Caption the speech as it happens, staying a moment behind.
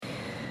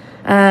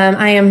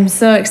I am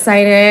so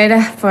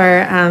excited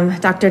for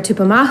Dr.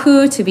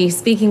 Tupamahu to be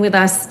speaking with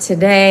us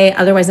today,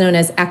 otherwise known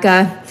as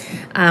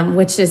Eka,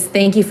 which is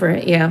thank you for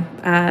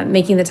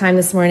making the time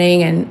this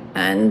morning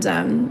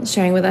and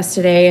sharing with us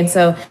today. And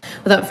so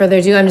without further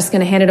ado, I'm just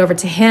going to hand it over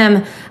to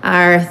him,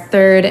 our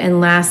third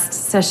and last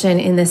session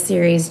in this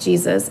series,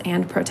 Jesus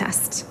and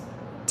Protest.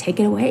 Take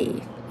it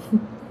away.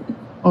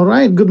 All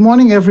right. Good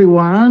morning,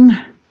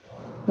 everyone.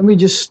 Let me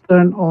just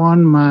turn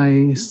on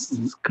my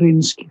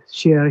screen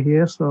share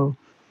here. So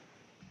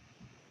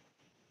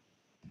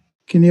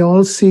can you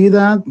all see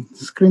that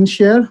screen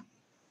share?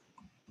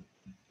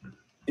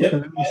 Yep. Okay,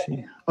 let me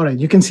see. All right.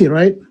 You can see,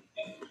 right?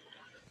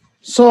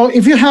 So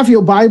if you have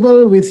your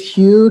Bible with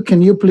you,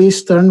 can you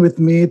please turn with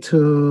me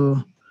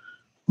to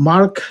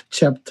Mark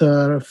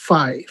chapter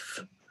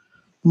 5.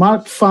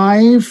 Mark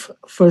 5,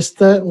 verse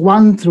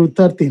 1 through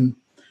 13.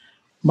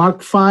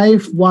 Mark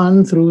 5,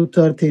 1 through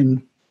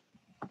 13.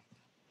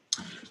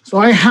 So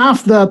I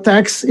have the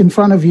text in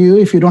front of you.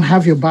 If you don't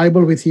have your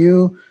Bible with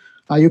you,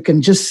 you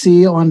can just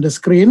see on the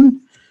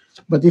screen.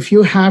 But if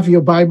you have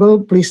your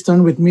Bible, please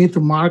turn with me to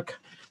Mark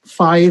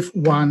 5,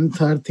 1,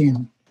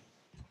 13.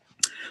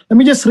 Let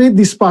me just read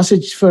this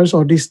passage first,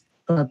 or this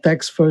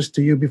text first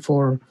to you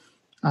before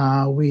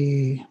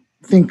we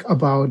think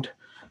about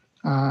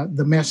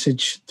the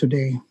message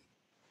today.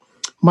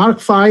 Mark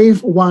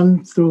 5,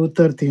 1 through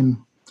 13.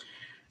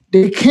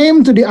 They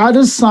came to the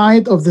other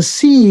side of the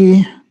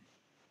sea,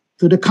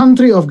 to the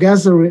country of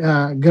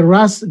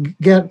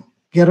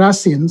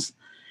Gerasenes,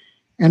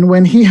 and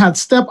when he had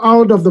stepped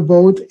out of the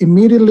boat,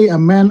 immediately a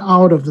man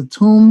out of the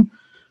tomb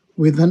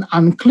with an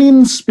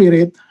unclean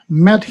spirit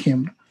met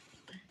him.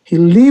 He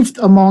lived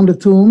among the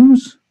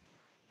tombs,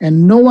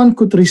 and no one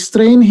could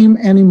restrain him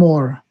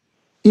anymore,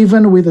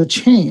 even with a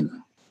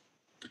chain.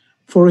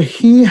 For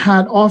he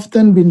had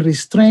often been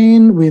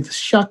restrained with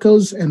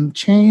shackles and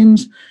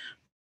chains,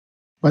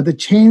 but the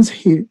chains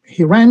he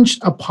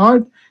wrenched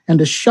apart, and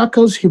the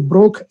shackles he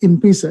broke in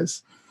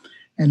pieces,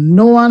 and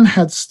no one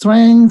had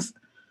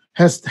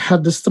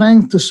the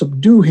strength to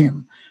subdue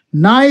him.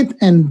 Night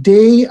and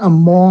day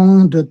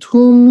among the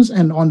tombs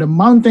and on the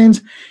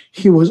mountains,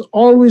 he was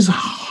always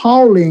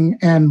howling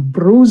and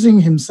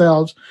bruising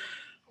himself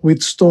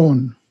with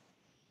stone.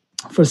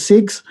 Verse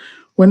 6,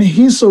 when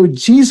he saw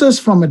Jesus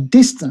from a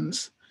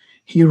distance,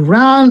 he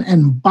ran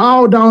and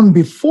bowed down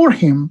before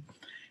him,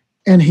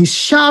 and he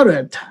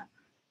shouted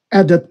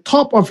at the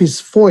top of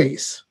his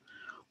voice,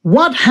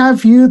 "What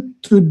have you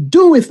to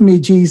do with me,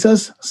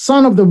 Jesus,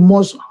 Son of the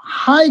Most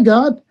High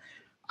God?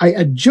 I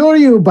adjure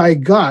you by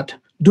God,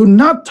 do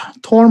not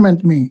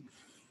torment me."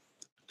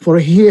 For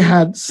he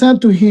had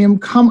said to him,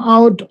 Come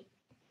out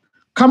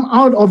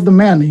of the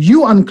man,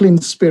 you unclean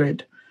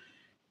spirit."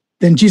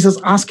 Then Jesus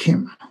asked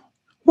him,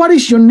 "What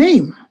is your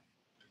name?"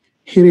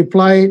 He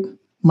replied,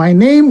 "My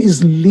name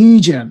is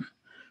Legion,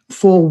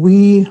 for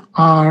we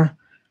are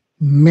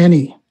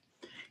many."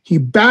 He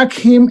begged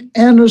him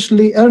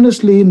earnestly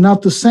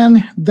not to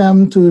send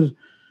them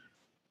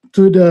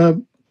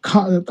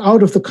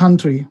out of the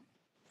country.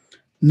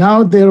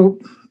 Now there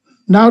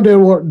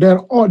were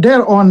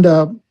there on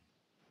the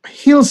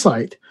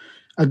hillside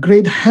a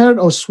great herd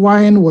of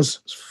swine was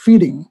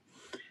feeding,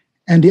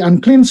 and the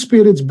unclean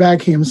spirits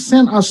begged him,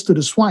 "Send us to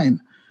the swine,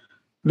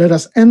 let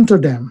us enter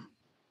them."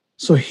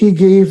 So he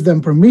gave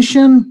them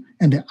permission,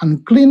 and the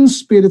unclean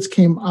spirits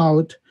came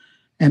out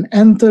and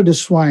entered the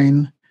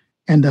swine,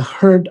 and the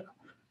herd,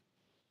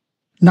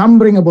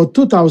 numbering about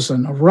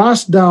 2,000,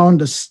 rushed down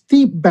the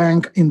steep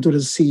bank into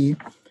the sea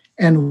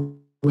and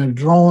were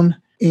drowned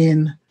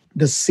in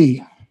the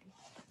sea.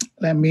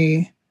 Let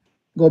me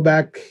go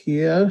back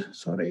here.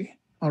 Sorry.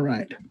 All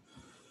right.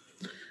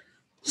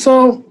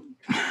 So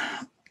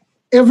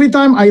every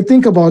time I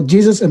think about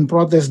Jesus and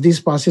protest, this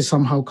passage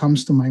somehow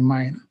comes to my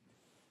mind.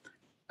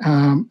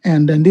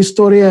 And then this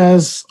story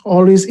has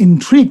always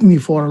intrigued me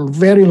for a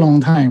very long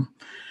time,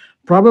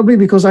 probably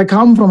because I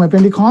come from a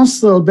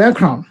Pentecostal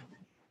background.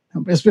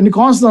 As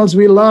Pentecostals,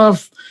 we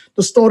love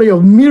the story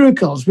of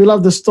miracles. We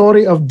love the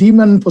story of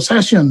demon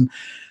possession.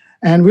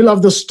 And we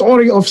love the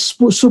story of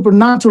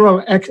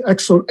supernatural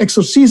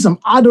exorcism,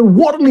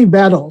 otherworldly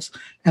battles,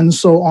 and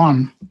so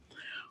on.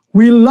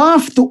 We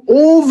love to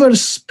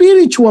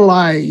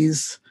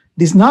over-spiritualize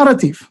this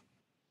narrative.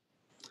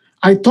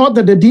 I thought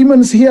that the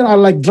demons here are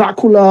like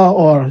Dracula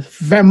or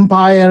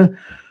vampire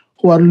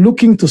who are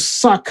looking to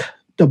suck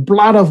the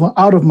blood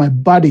out of my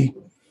body.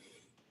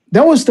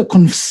 That was the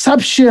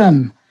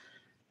conception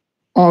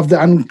of the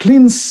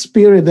unclean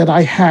spirit that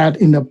I had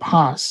in the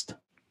past.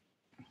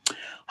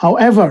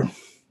 However,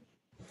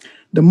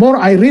 the more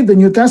I read the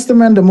New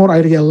Testament, the more I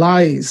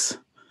realize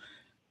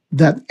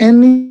that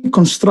any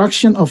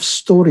construction of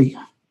story,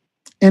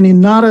 any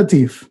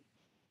narrative,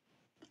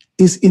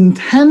 is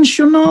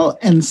intentional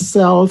and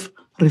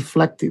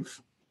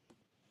self-reflective.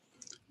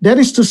 That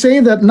is to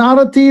say that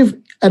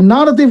a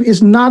narrative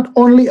is not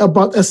only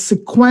about a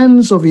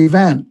sequence of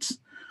events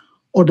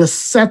or the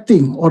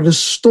setting or the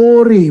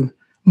story,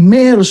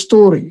 mere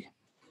story.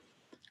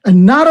 A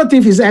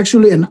narrative is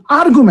actually an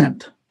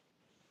argument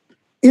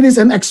It is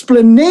an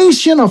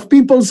explanation of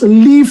people's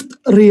lived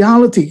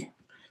reality,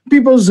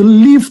 people's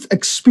lived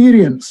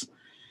experience.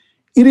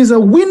 It is a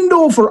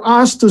window for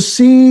us to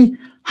see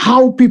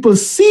how people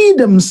see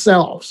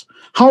themselves,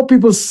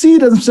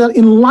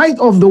 in light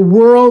of the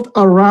world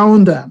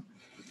around them.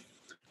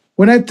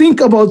 When I think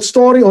about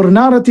story or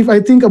narrative, I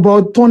think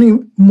about Toni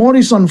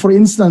Morrison, for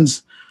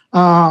instance,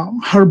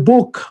 her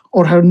book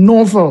or her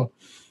novel,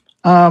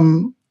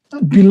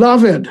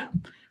 Beloved,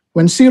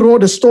 when she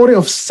wrote a story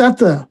of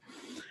Seta,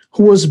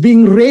 who was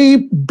being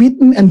raped,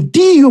 beaten, and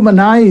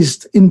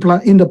dehumanized in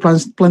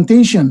the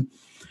plantation,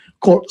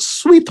 called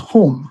Sweet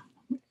Home,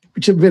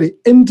 which is very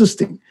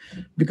interesting,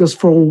 because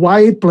for a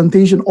white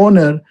plantation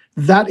owner,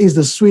 that is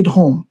the sweet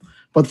home.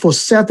 But for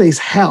Seta, is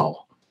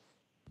hell.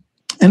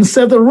 And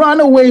Seta ran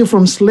away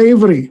from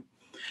slavery.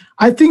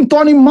 I think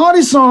Toni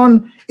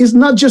Morrison is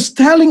not just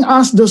telling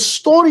us the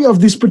story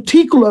of this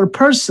particular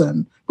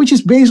person, which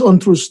is based on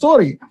true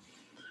story,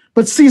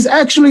 but she's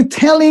actually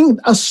telling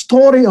a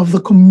story of the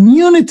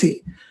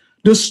community,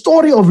 the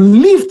story of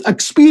lived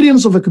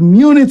experience of a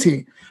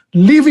community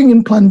living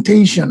in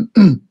plantation.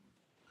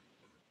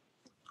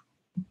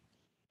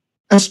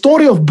 A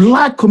story of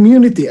Black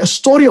community, a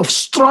story of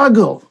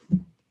struggle.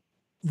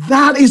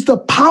 That is the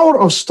power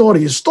of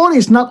story. Story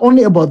is not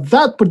only about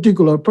that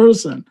particular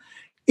person.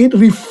 It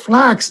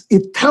reflects,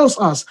 it tells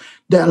us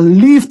their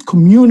lived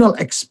communal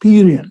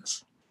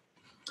experience.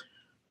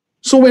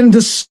 So when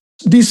this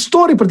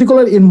story,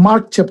 particularly in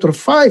Mark chapter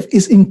 5,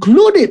 is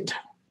included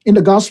in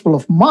the Gospel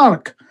of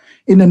Mark,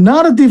 in the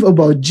narrative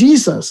about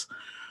Jesus,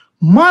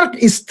 Mark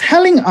is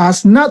telling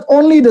us not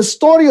only the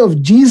story of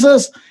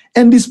Jesus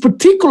and this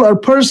particular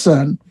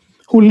person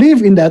who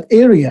live in that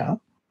area,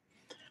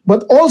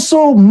 but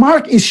also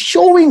Mark is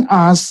showing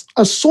us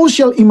a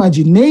social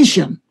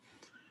imagination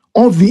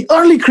of the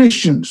early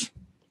Christians,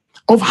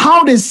 of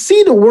how they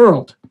see the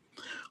world,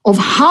 of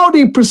how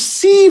they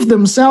perceive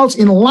themselves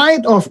in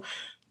light of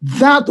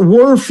that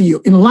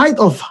worldview, in light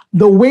of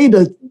the way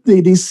that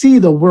they see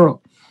the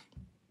world.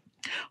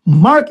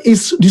 Mark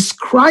is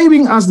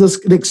describing us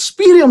the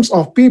experience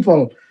of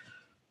people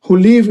who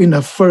live in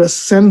the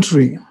first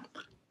century.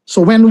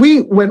 So when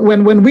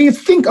we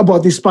think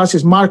about this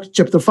passage, Mark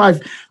chapter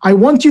 5, I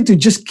want you to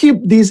just keep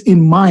this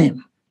in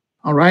mind,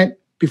 all right,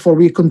 before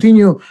we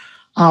continue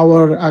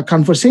our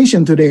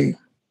conversation today.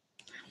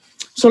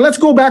 So let's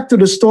go back to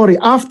the story.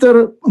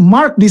 After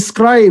Mark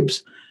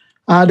describes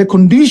the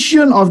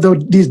condition of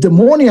this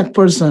demoniac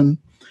person,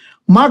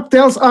 Mark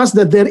tells us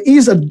that there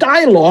is a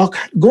dialogue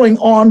going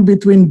on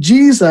between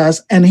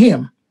Jesus and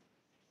him.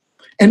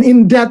 And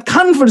in that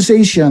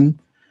conversation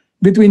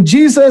between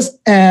Jesus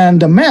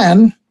and the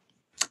man,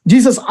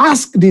 Jesus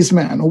asked this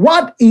man,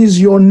 "What is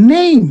your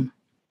name?"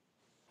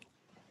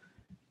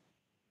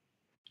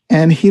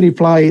 And he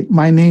replied,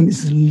 "My name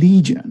is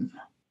Legion,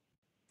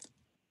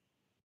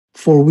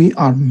 for we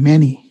are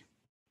many."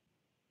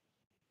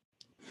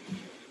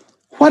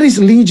 What is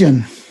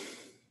legion?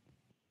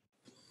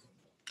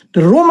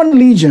 The Roman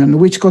legion,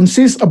 which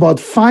consists about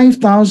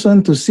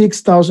 5,000 to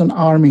 6,000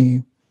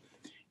 army,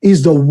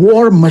 is the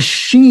war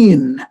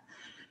machine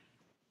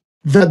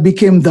that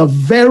became the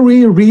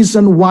very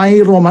reason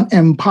why Roman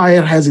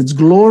Empire has its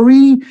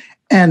glory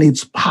and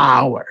its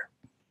power.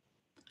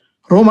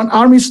 Roman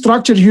army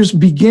structure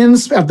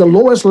begins at the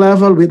lowest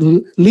level with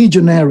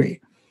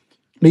legionary.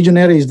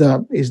 Legionary is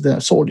the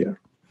soldier.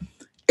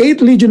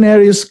 8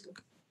 legionaries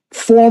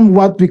form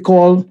what we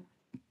call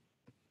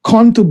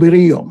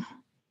contuberium,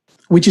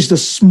 which is the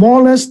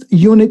smallest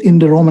unit in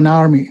the Roman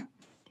army.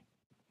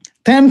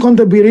 10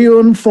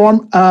 contuberium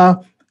form a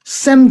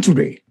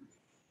century.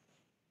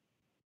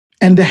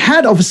 And the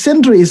head of a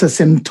century is a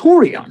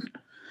centurion.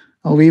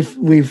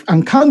 We've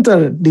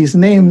encountered these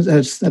names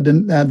as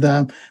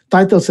the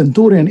title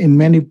centurion in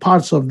many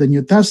parts of the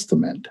New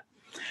Testament.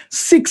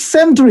 6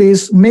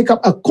 centuries make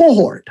up a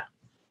cohort,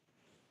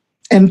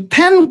 and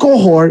 10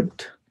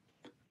 cohort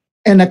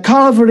and a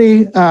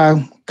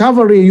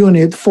cavalry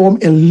unit form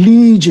a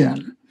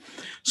legion.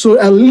 So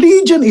a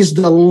legion is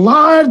the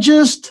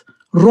largest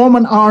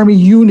Roman army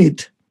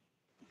unit.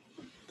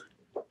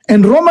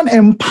 And Roman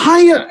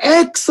Empire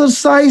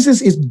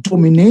exercises its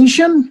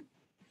domination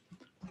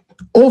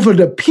over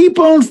the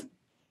people,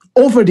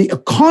 over the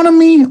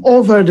economy,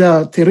 over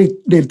the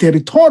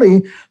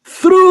territory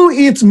through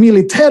its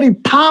military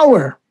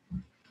power.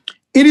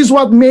 It is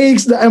what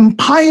makes the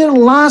empire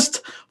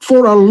last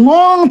for a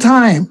long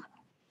time.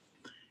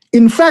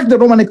 In fact, the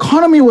Roman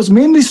economy was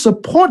mainly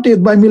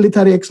supported by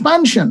military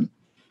expansion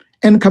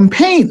and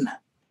campaign.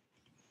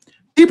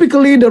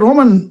 Typically, the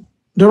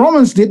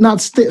Romans did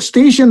not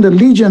station the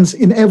legions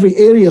in every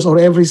areas or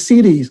every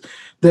cities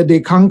that they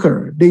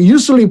conquer. They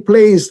usually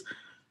placed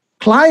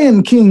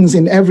client kings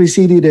in every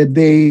city that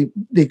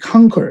they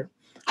conquer.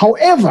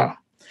 However,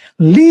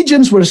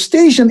 legions were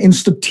stationed in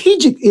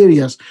strategic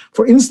areas.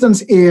 For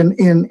instance,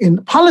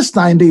 in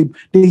Palestine,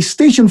 they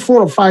stationed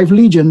 4 or 5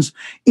 legions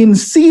in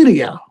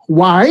Syria.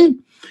 Why?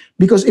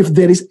 Because if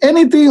there is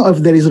anything, or if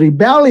there is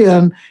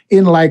rebellion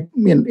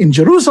in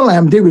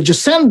Jerusalem, they will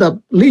just send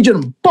the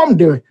legion, bomb,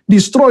 they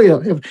destroy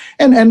it.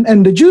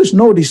 And the Jews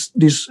know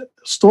this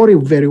story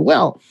very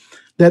well,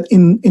 that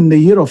in the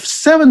year of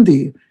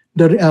 70,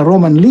 the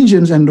Roman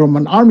legions and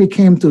Roman army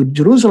came to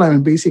Jerusalem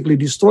and basically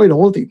destroyed the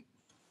whole thing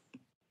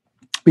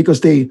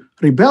because they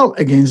rebelled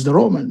against the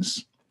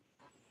Romans.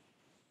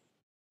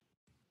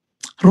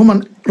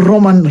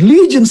 Roman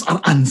legions are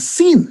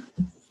unseen,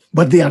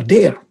 but they are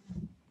there.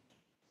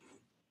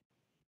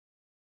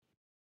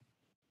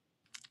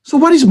 So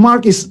what is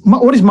Mark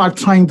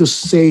trying to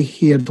say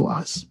here to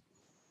us?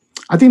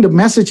 I think the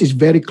message is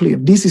very clear.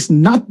 This is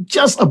not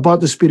just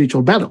about the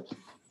spiritual battle.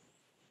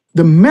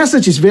 The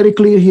message is very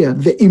clear here.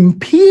 The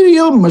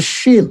imperial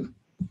machine,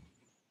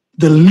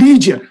 the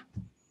legion,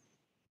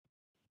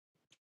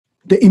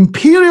 the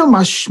imperial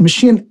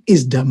machine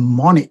is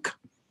demonic.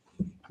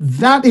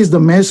 That is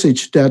the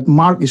message that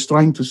Mark is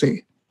trying to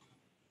say.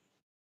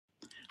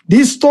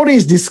 This story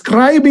is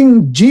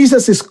describing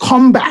Jesus'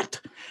 combat,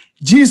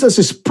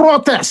 Jesus'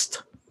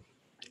 protest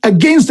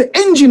against the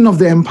engine of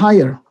the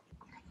empire.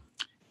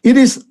 It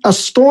is a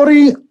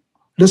story,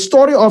 the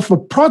story of a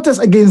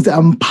protest against the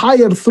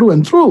empire through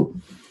and through.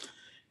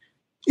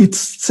 It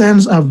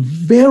sends a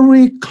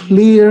very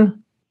clear,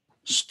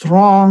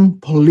 strong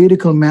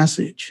political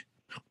message.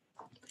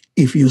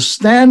 If you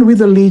stand with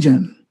the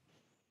legion,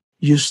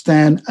 you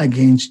stand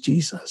against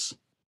Jesus.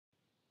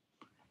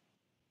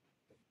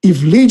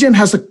 If legion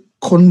has a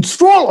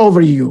control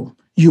over you,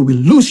 you will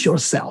lose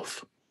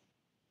yourself.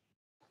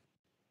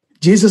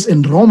 Jesus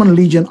and Roman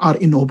legion are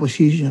in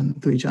opposition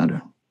to each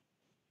other.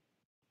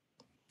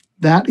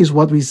 That is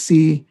what we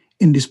see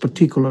in this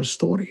particular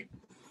story.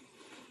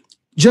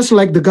 Just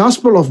like the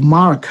Gospel of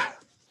Mark,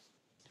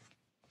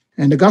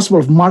 and the Gospel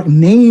of Mark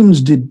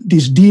names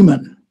this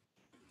demon,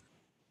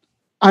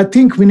 I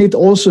think we need to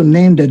also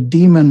name the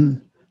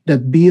demon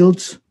that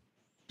builds,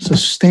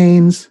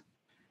 sustains,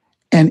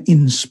 and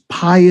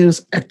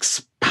inspires,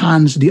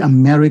 expands the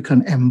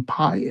American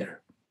empire.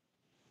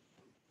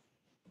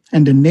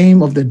 And the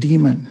name of the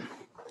demon,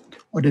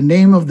 or the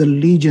name of the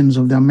legions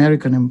of the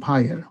American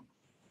empire,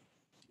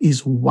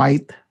 is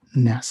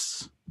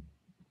whiteness.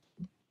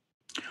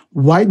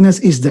 Whiteness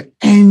is the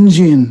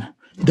engine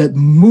that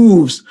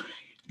moves,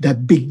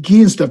 that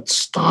begins, that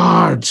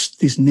starts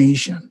this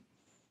nation.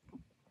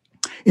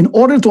 In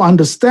order to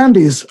understand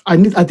this, I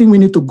think we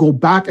need to go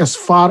back as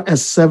far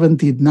as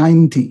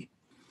 1790.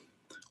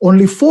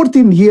 Only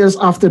 14 years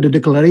after the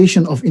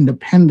Declaration of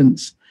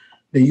Independence,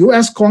 the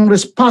U.S.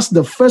 Congress passed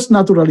the first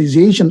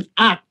Naturalization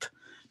Act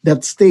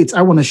that states,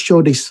 I want to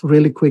show this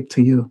really quick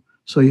to you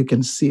so you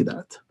can see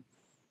that.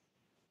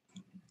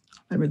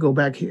 Let me go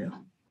back here.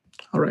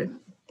 All right.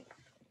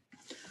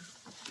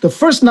 The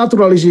first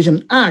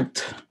Naturalization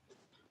Act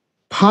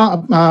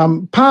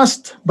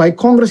passed by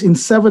Congress in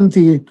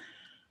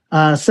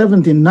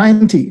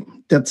 1790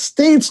 that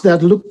states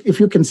that, look, if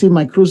you can see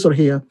my cursor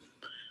here,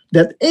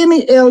 that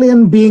any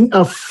alien being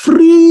a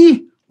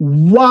free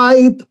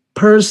white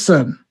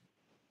person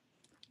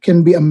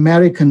can be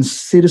American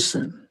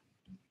citizen.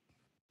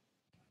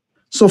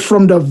 So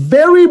from the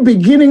very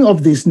beginning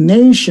of this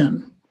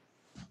nation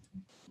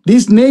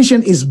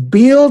is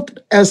built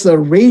as a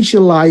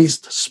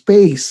racialized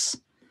space.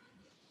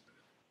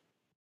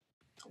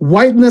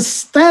 Whiteness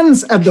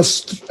stands at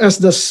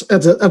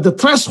the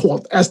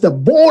threshold, as the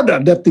border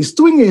that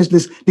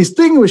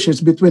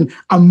distinguishes between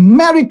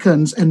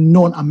Americans and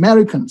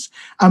non-Americans,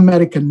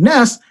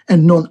 Americanness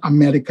and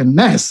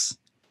non-Americanness.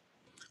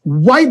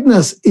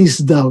 Whiteness is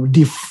the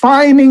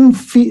defining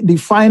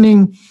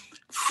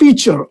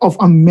feature of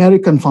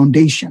American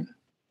foundation.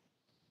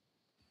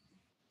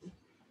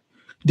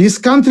 This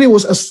country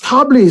was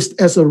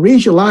established as a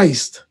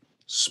racialized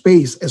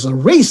space, as a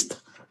raced,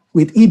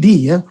 with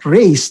ED,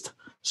 raced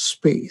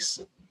space.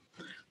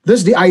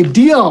 This is the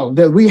ideal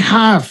that we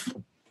have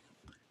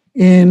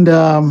in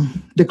the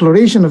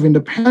Declaration of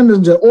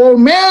Independence, that all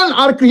men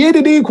are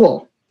created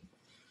equal.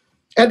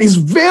 At its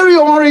very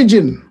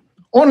origin,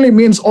 only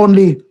means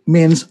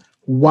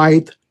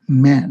white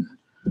men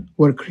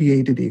were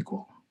created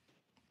equal.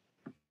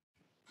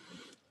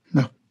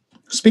 Now,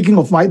 speaking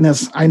of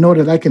whiteness, I know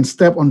that I can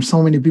step on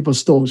so many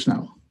people's toes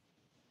now.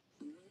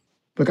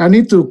 But I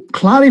need to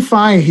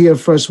clarify here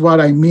first what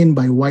I mean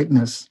by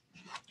whiteness.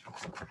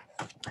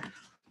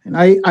 And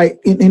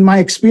in my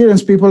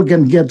experience, people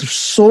can get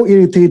so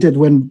irritated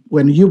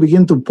when you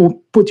begin to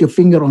put your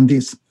finger on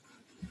this,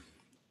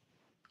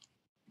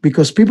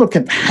 because people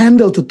can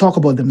handle to talk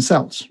about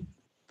themselves.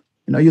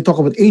 You talk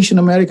about Asian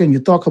American, you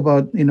talk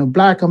about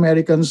Black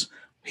Americans,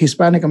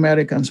 Hispanic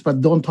Americans,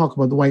 but don't talk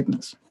about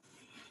whiteness.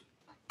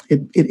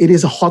 It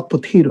is a hot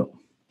potato.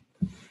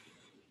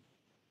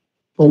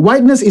 But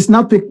whiteness is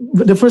not,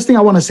 the first thing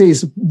I want to say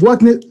is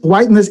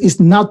whiteness is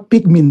not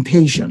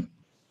pigmentation.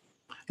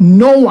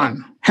 No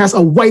one has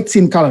a white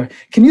skin color.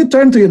 Can you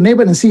turn to your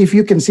neighbor and see if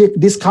you can see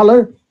this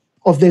color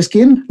of their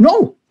skin?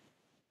 No.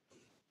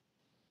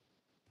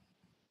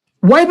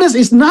 Whiteness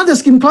is not a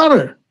skin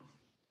color.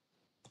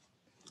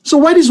 So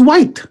what is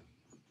white?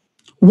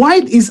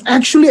 white is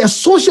actually a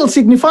social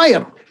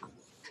signifier.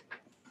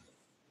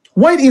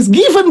 White is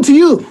given to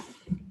you.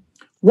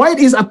 White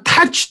is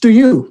attached to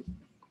you.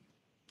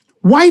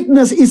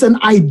 Whiteness is an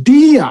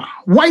idea.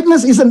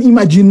 Whiteness is an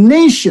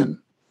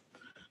imagination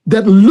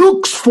that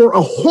looks for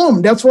a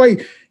home. That's why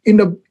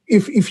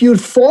if you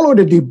follow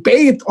the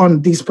debate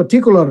on this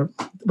particular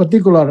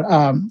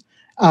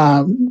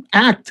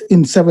act in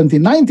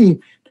 1790,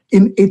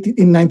 in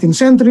 19th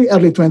century,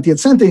 early 20th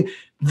century,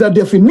 the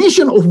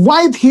definition of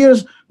white here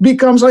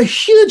becomes a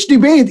huge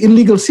debate in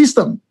legal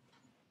system.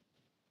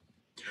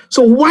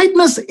 So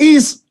whiteness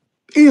is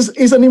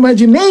an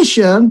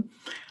imagination.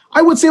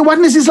 I would say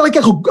whiteness is like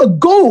a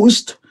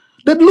ghost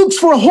that looks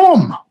for a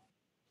home.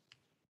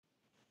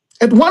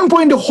 At one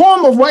point, the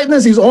home of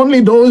whiteness is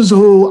only those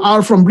who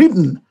are from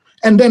Britain.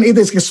 And then it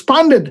is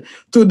expanded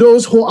to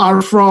those who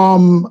are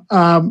from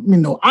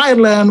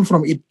Ireland,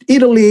 from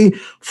Italy,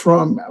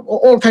 from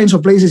all kinds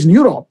of places in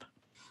Europe.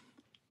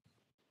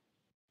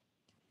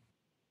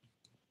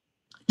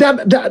 And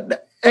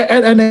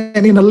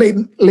in the late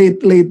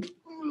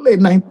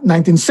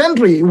 19th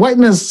century,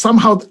 whiteness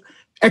somehow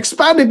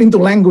expanded into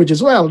language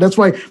as well. That's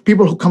why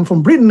people who come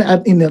from Britain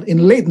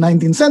in late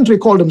 19th century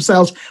call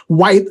themselves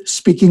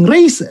white-speaking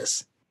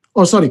races.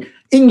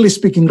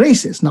 English-speaking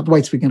races, not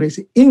white-speaking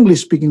races,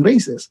 English-speaking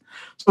races.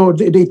 So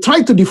they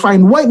try to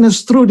define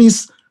whiteness through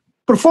this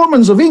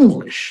performance of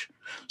English.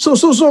 So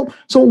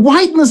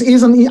whiteness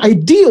is an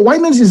idea.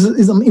 Whiteness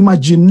is an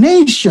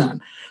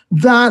imagination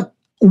that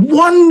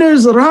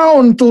wanders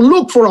around to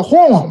look for a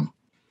home.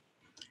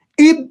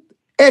 It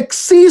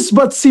exists,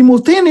 but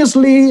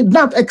simultaneously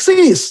not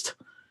exist.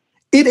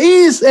 It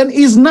is and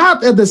is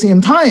not at the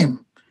same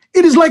time.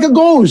 It is like a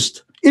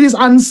ghost. It is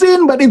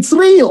unseen, but it's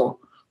real.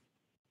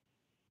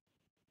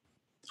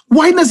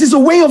 Whiteness is a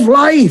way of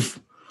life.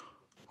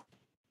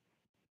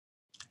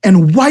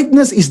 And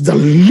whiteness is the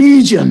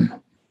legion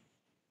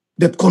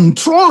that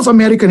controls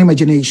American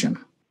imagination,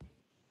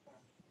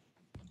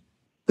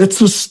 that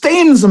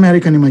sustains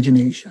American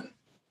imagination.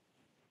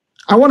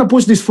 I want to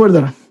push this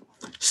further.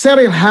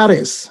 Cyril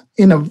Harris,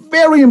 in a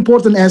very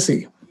important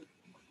essay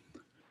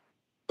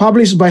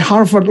published by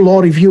Harvard Law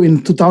Review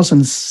in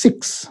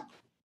 2006,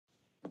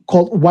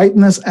 called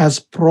Whiteness as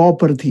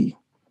Property,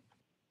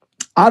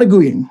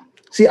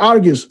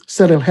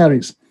 Cyril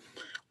Harris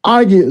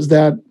argues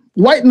that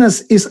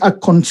whiteness is a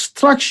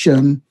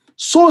construction,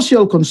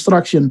 social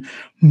construction,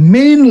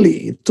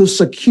 mainly to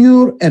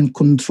secure and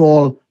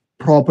control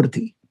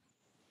property.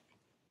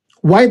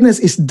 Whiteness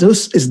is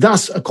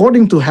thus,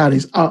 according to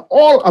Harris,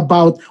 all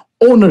about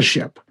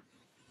ownership.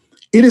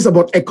 It is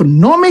about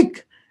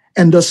economic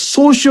and the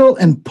social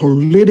and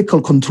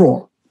political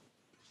control.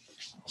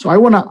 So I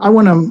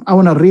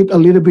wanna read a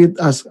little bit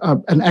as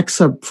an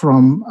excerpt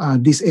from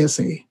this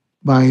essay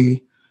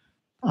by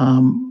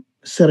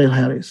Cyril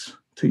Harris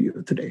to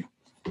you today.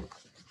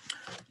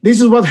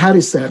 This is what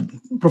Harris said,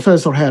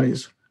 Professor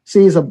Harris.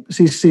 She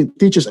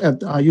teaches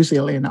at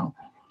UCLA now.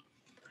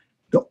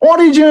 The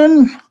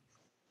origin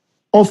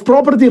of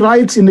property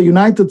rights in the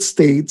United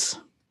States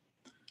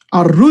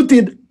are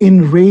rooted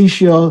in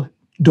racial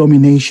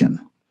domination.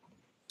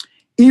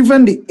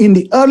 Even in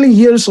the early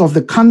years of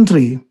the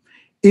country,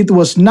 it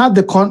was not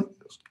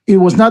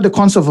the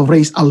concept of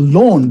race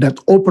alone that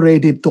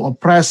operated to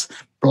oppress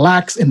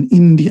Blacks and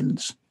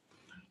Indians.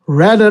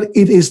 Rather,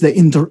 it is the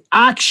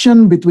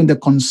interaction between the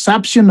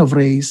conception of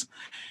race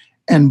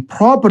and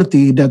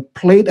property that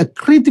played a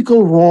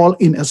critical role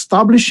in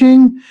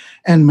establishing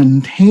and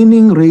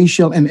maintaining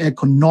racial and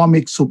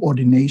economic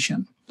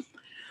subordination.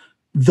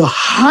 The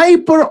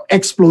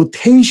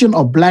hyper-exploitation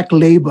of Black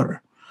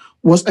labor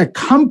was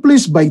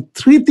accomplished by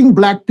treating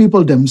Black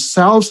people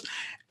themselves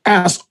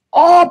as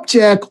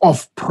object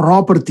of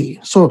property.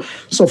 So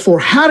for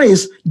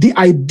Harris, the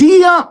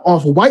idea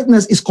of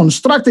whiteness is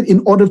constructed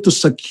in order to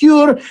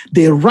secure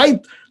their right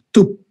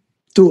to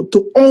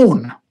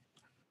own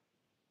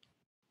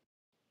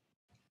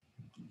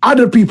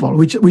other people,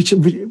 which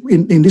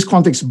in this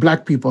context,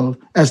 Black people,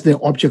 as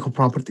their object of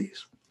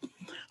properties.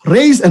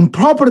 Race and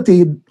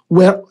property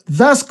were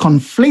thus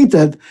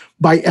conflated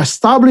by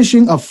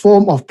establishing a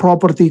form of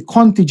property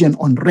contingent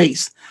on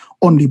race.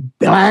 Only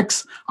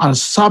Blacks are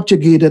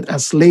subjugated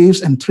as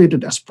slaves and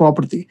treated as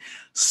property.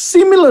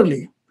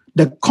 Similarly,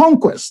 the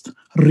conquest,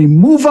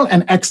 removal,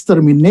 and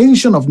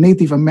extermination of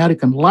Native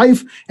American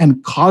life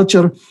and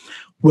culture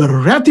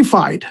were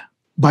ratified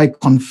by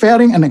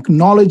conferring and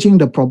acknowledging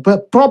the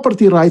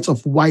property rights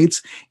of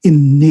whites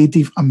in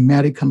Native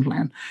American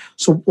land.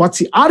 So what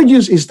he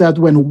argues is that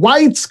when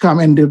whites come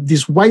and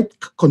this white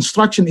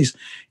construction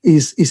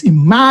is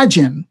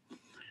imagined,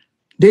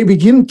 they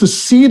begin to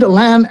see the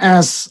land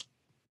as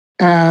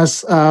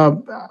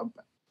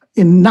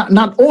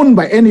not owned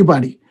by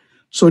anybody.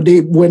 So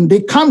when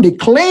they come, they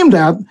claim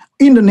that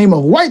in the name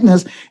of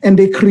whiteness, and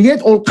they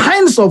create all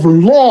kinds of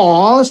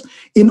laws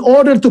in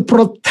order to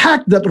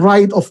protect that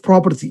right of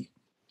property,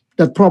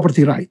 that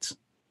property rights.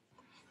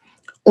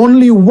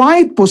 Only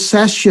white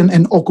possession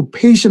and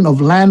occupation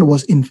of land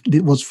was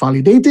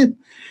validated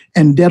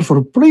and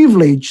therefore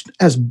privileged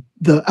as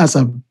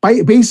a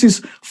basis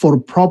for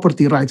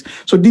property rights.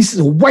 So this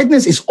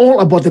whiteness is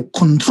all about the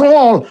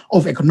control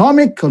of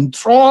economic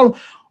control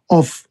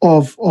of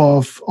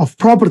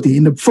property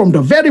from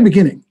the very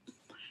beginning.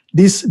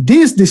 These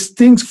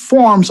distinct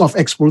forms of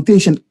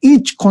exploitation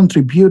each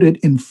contributed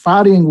in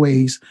varying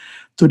ways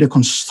to the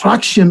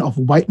construction of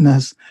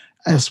whiteness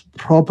as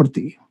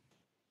property.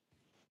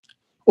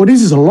 Oh,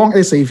 this is a long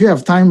essay. If you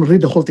have time,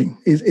 read the whole thing.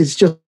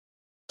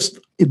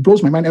 It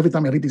blows my mind every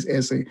time I read this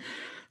essay,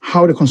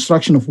 how the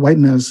construction of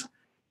whiteness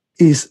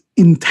is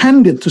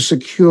intended to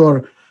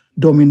secure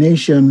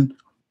domination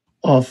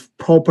of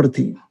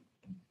property.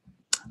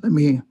 Let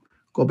me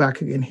go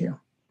back again here.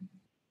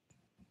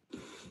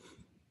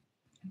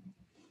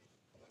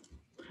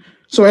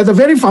 So at the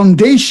very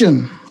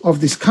foundation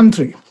of this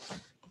country,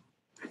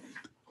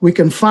 we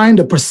can find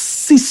the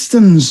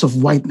persistence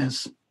of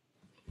whiteness.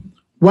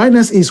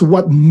 Whiteness is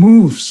what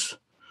moves,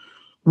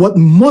 what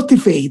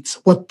motivates,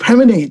 what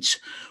permeates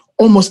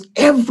almost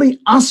every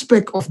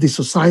aspect of the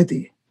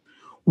society.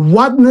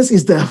 Whiteness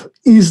is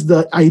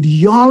the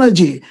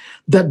ideology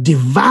that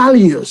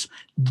devalues,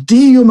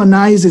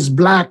 dehumanizes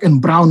Black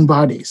and brown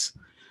bodies.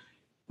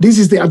 This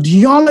is the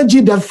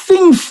ideology that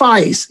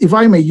thingifies, if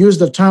I may use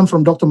the term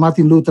from Dr.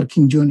 Martin Luther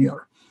King Jr.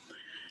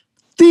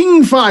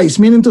 Thingifies,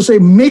 meaning to say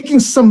making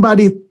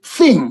somebody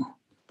think,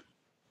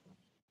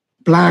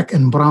 Black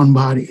and brown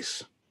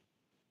bodies.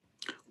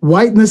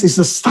 Whiteness is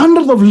the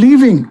standard of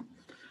living.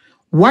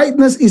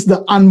 Whiteness is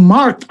the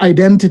unmarked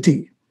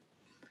identity.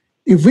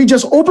 If we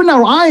just open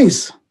our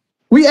eyes,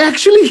 we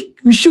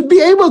should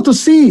be able to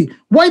see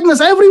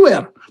whiteness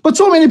everywhere. But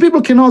so many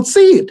people cannot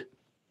see it.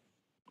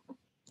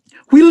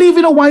 We live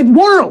in a white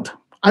world.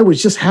 I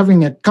was just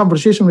having a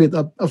conversation with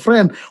a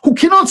friend who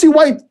cannot see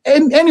white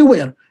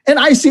anywhere, and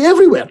I see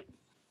everywhere.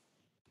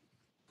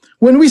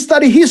 When we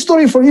study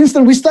history, for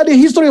instance, we study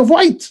history of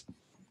whites.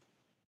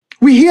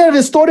 We hear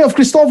the story of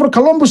Christopher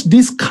Columbus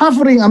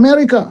discovering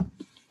America.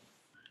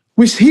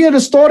 We hear the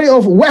story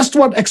of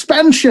westward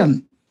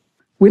expansion.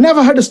 We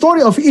never heard the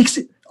story of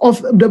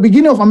the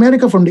beginning of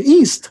America from the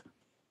east.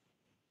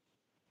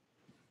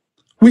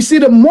 We see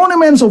the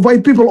monuments of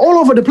white people all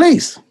over the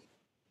place.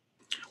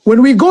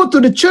 When we go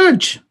to the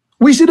church,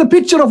 we see the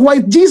picture of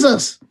white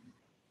Jesus.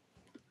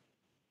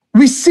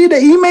 We see the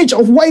image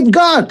of white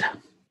God.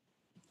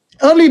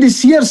 Early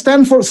this year,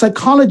 Stanford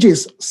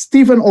psychologist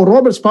Stephen O.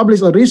 Roberts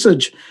published a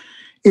research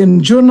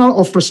in Journal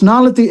of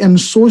Personality and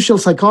Social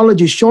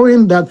Psychology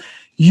showing that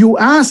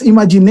U.S.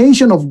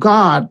 imagination of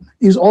God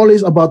is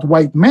always about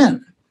white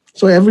men.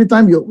 So every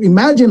time you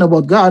imagine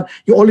about God,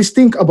 you always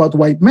think about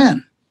white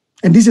men.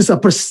 And this is a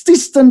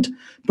persistent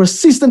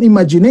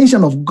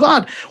imagination of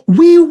God.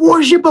 We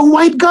worship a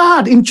white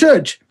God in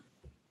church.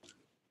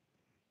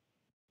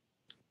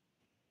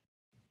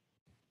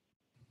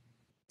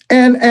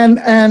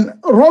 And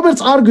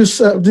Roberts argues,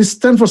 this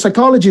Stanford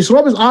psychologist,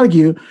 Roberts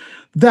argue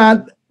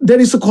that there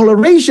is a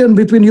correlation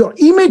between your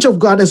image of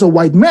God as a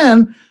white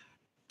man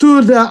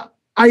to the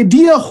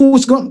idea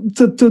who's going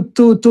to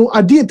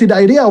the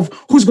idea of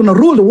who's going to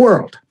rule the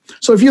world.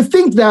 So if you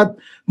think that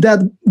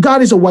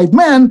God is a white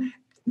man,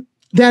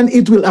 then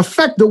it will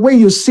affect the way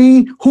you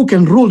see who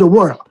can rule the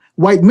world.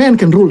 White men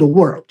can rule the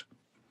world.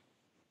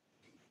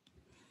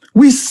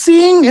 We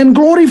sing and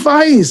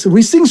glorifies.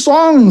 We sing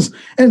songs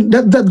and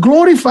that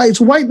glorifies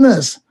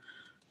whiteness.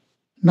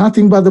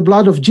 Nothing but the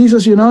blood of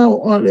Jesus,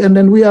 and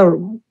then we are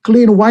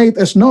clean white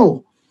as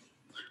snow.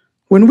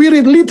 When we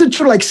read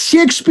literature like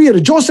Shakespeare,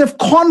 Joseph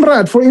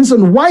Conrad, for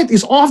instance, white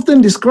is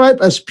often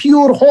described as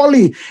pure,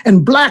 holy,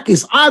 and Black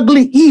is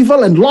ugly,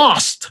 evil, and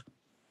lost.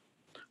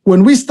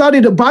 When we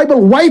study the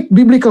Bible, white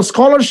biblical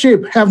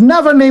scholarship have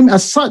never named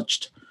as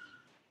such,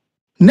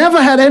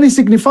 never had any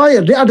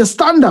signifier. They are the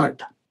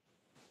standard.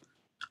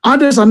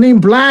 Others are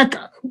named Black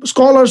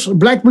scholars,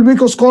 Black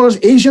biblical scholars,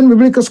 Asian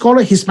biblical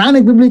scholars,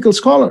 Hispanic biblical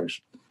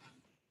scholars.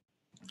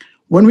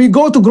 When we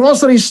go to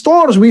grocery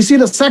stores, we see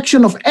the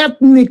section of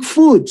ethnic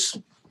foods.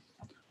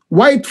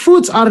 White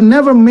foods are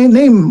never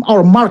named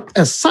or marked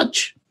as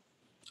such.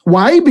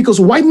 Why? Because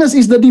whiteness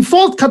is the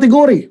default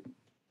category.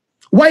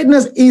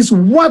 Whiteness is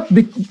what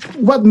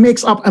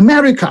makes up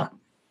America,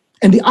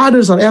 and the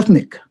others are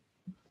ethnic.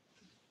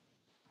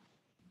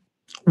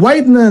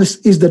 Whiteness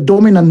is the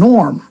dominant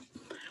norm.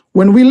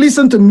 When we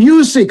listen to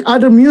music,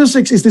 other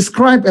music is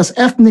described as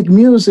ethnic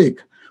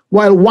music,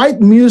 while white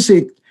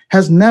music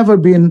has never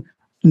been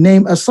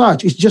named as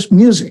such. It's just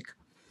music.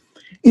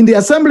 In the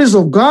Assemblies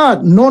of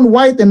God,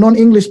 non-white and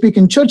non-English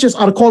speaking churches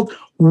are called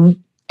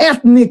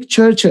ethnic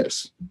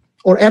churches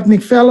or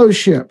ethnic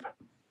fellowship.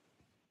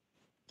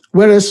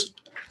 Whereas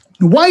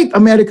white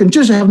American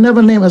churches have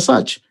never named as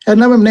such, have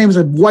never named as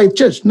a white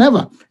church,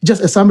 never,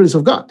 just Assemblies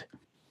of God.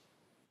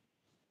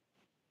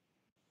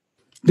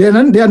 They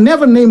are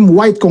never named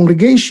white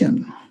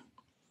congregation.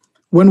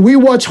 When we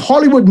watch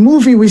Hollywood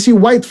movie, we see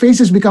white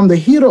faces become the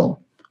hero,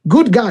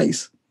 good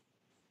guys,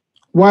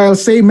 while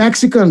say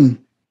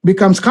Mexican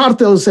becomes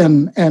cartels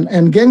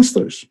and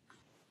gangsters.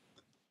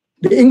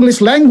 The English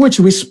language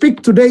we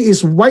speak today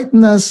is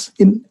whiteness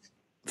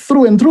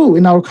through and through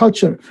in our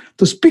culture.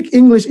 To speak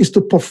English is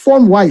to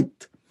perform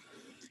white.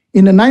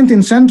 In the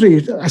 19th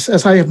century,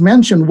 as I have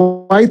mentioned,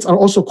 whites are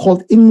also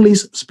called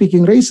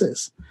English-speaking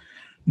races.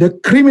 The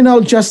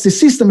criminal justice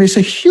system is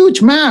a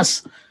huge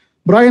mess.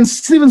 Brian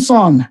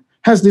Stevenson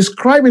has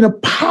described in a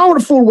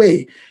powerful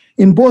way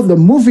in both the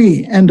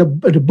movie and the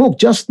book,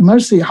 Just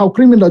Mercy, how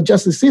criminal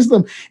justice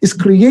system is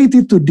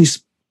created to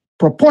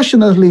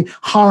disproportionately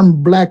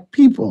harm Black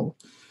people.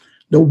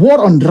 The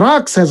war on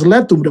drugs has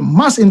led to the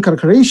mass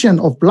incarceration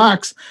of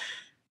Blacks,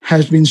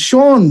 has been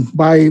shown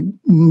by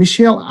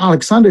Michelle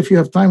Alexander. If you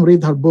have time,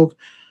 read her book,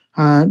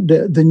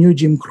 The New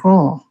Jim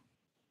Crow.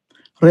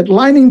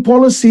 Redlining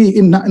policy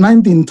in the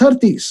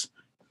 1930s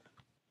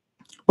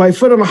by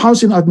Federal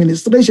Housing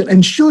Administration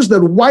ensures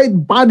that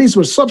white bodies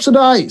were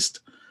subsidized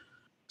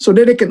so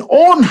that they can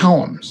own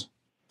homes.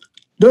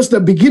 Thus, the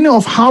beginning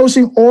of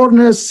housing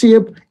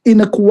ownership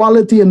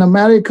inequality in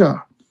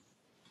America.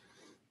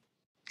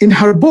 In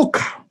her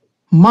book,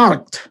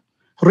 Marked,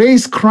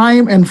 Race,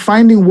 Crime, and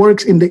Finding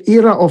Works in the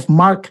Era of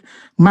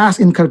Mass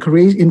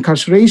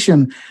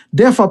Incarceration,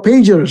 Defa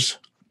Pagers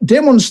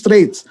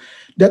demonstrates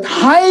that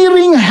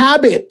hiring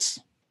habits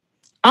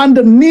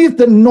underneath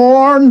the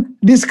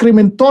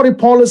non-discriminatory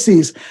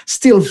policies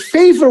still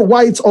favor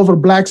whites over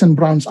Blacks and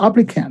Browns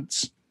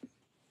applicants.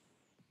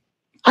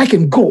 I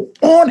can go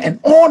on and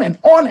on and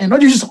on and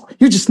on.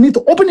 You just need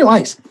to open your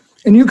eyes,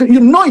 and you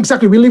know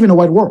exactly we live in a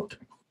white world.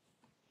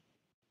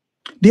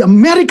 The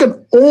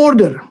American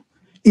order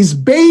is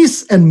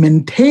based and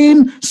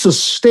maintained,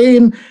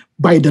 sustained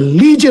by the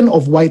legion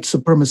of white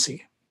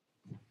supremacy.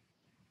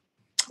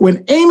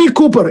 When Amy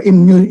Cooper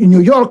in New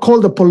York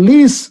called the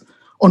police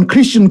on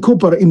Christian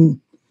Cooper,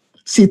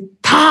 she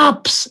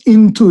taps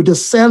into the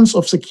sense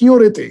of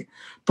security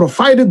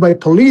provided by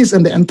police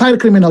and the entire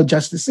criminal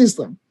justice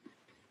system.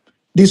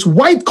 This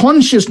white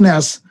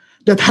consciousness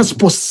that has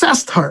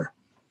possessed her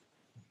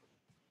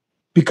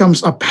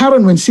becomes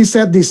apparent when she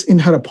said this in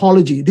her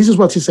apology. This is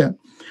what she said.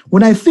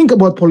 When I think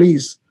about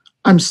police,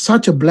 I'm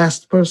such a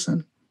blessed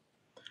person.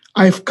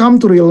 I've come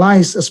to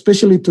realize,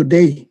 especially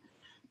today,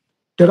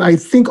 that I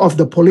think of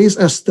the police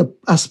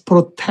as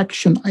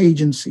protection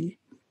agency.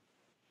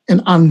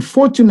 And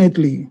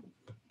unfortunately,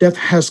 that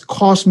has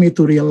caused me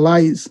to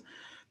realize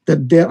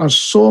that there are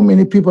so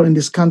many people in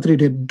this country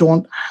that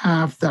don't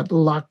have that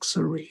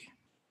luxury.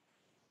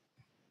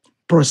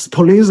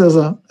 Police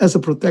as a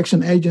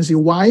protection agency.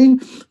 Why?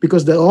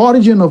 Because the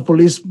origin of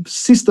police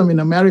system in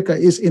America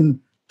is in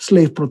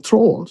slave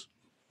patrols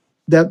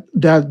that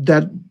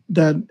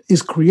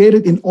is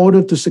created in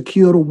order to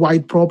secure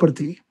white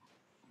property.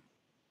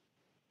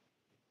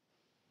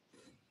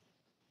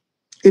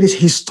 It is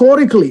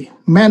historically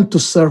meant to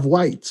serve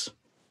whites.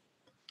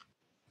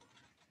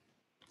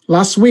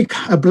 Last week,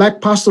 a Black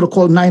pastor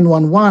called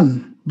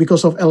 911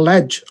 because of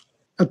alleged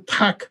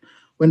attack.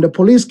 When the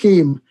police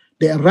came,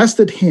 they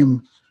arrested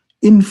him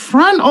in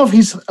front of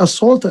his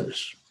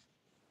assaulters.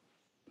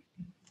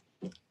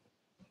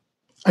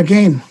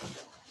 Again,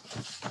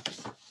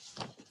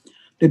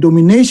 the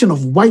domination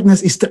of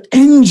whiteness is the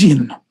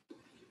engine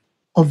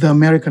of the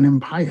American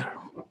empire.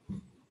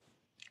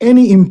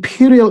 Any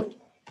imperial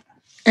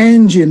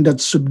engine that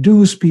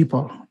subdues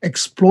people,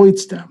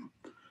 exploits them,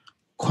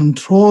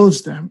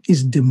 controls them,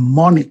 is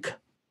demonic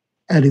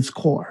at its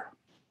core.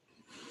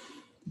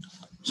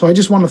 So I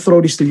just want to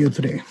throw this to you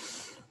today.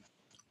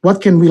 What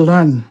can we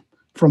learn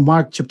from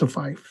Mark chapter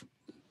 5?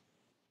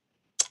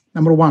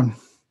 Number one,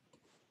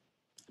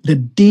 the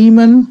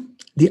demon,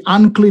 the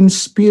unclean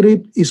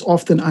spirit, is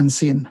often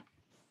unseen.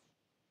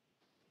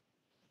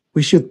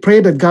 We should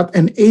pray that God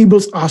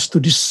enables us to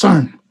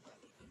discern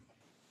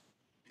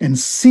and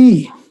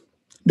see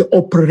the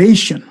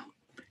operation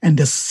and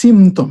the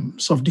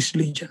symptoms of this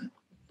legion.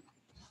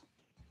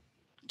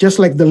 Just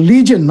like the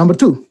legion, number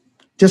two,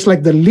 just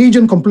like the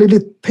legion completely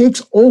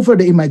takes over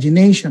the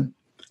imagination,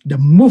 the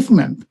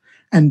movement,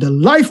 and the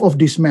life of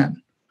this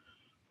man,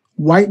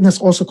 whiteness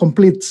also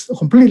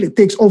completely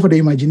takes over the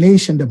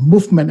imagination, the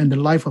movement, and the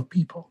life of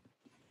people.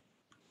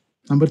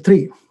 Number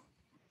three,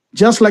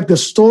 just like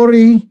this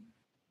story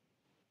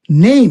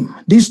names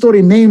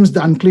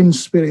the unclean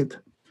spirit,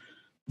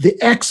 the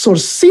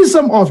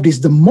exorcism of this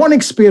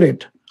demonic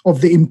spirit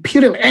of the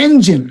imperial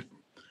engine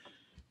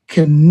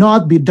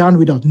cannot be done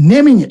without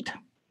naming it.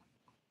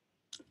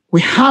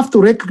 We have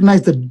to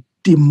recognize the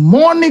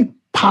demonic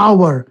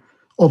power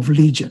of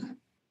legion.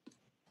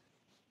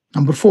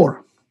 Number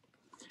four,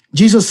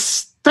 Jesus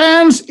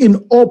stands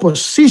in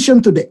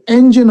opposition to the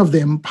engine of the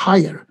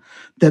empire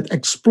that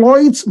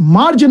exploits,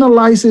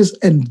 marginalizes,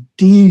 and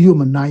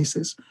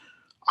dehumanizes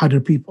other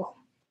people.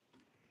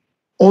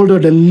 Although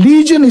the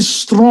legion is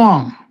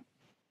strong,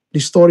 the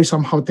story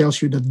somehow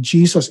tells you that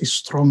Jesus is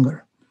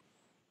stronger.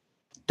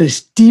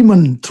 This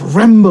demon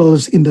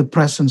trembles in the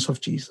presence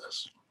of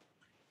Jesus.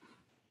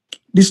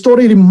 This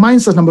story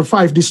reminds us, number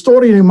five, the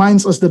story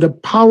reminds us that the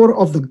power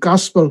of the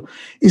gospel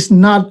is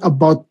not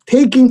about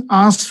taking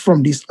us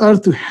from this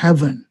earth to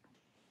heaven,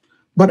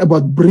 but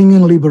about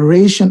bringing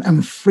liberation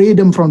and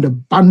freedom from the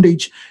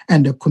bondage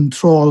and the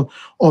control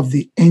of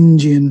the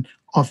engine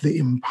of the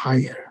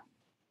empire.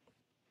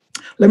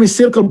 Let me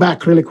circle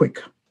back really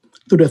quick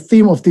to the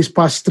theme of these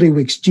past 3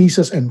 weeks,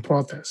 Jesus and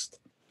protest.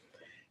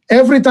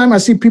 Every time I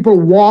see people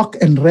walk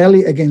and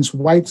rally against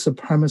white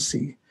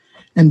supremacy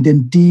and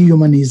then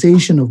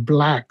dehumanization of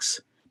blacks,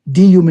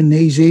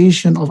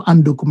 dehumanization of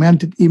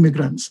undocumented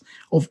immigrants,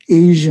 of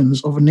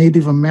Asians, of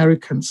Native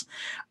Americans,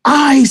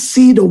 I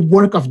see the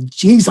work of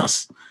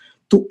Jesus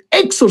to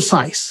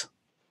exorcise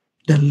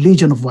the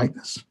legion of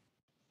whiteness.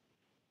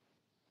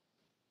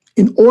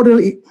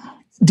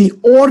 The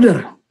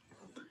order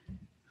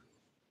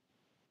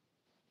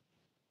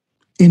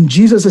in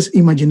Jesus'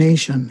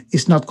 imagination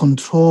is not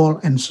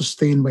controlled and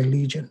sustained by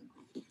legion.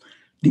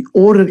 The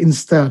order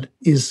instead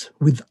is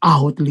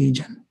without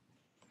legion.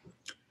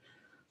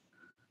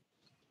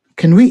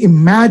 Can we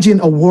imagine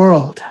a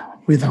world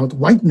without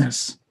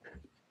whiteness?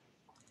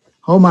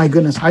 Oh my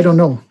goodness, I don't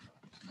know.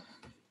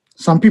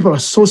 Some people are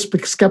so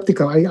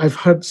skeptical. I've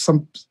heard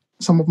some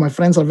of my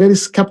friends are very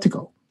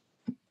skeptical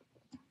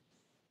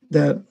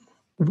that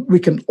we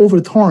can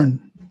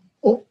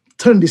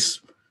turn this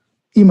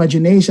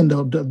imagination,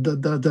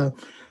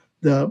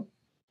 the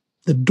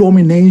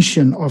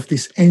domination of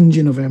this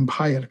engine of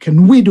empire.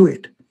 Can we do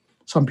it?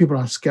 Some people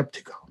are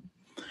skeptical.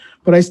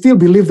 But I still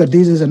believe that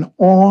this is an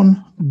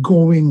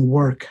ongoing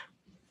work.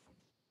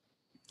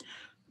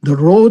 The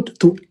road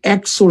to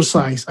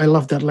exorcise, I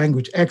love that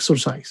language,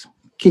 exorcise,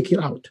 kick it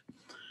out.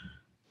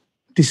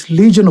 This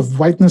legion of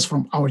whiteness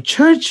from our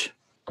church,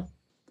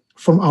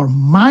 from our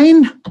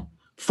mind,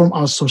 from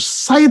our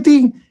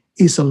society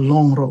is a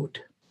long road.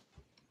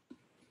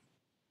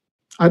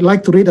 I'd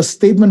like to read a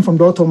statement from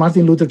Dr.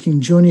 Martin Luther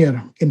King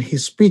Jr. in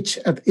his speech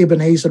at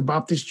Ebenezer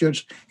Baptist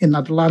Church in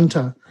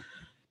Atlanta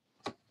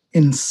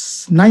in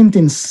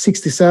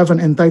 1967,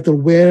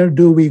 entitled, "Where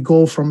Do We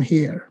Go From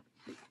Here?"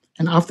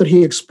 And after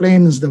he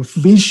explains the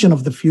vision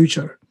of the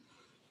future,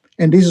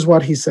 and this is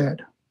what he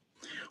said: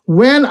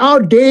 "When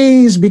our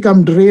days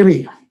become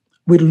dreary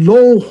with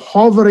low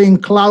hovering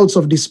clouds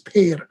of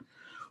despair,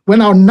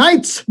 when our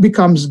nights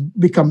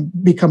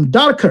become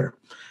darker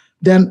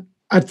than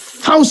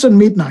 1,000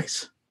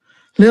 midnights,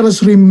 let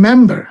us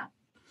remember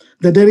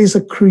that there is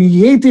a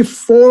creative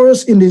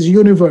force in this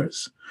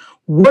universe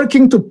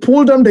working to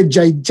pull down the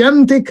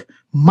gigantic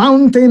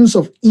mountains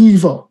of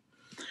evil,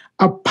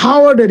 a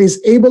power that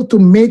is able to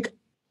make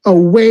a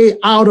way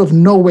out of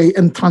no way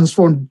and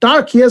transform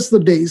dark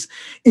yesterdays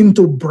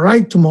into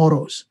bright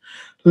tomorrows.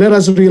 Let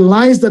us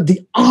realize that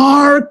the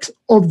arc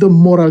of the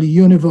moral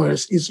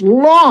universe is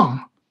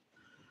long,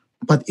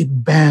 but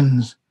it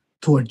bends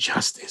toward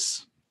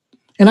justice."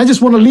 And I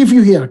just want to leave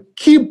you here.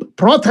 Keep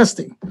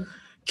protesting,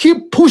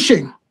 keep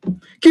pushing,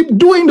 keep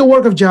doing the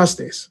work of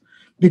justice,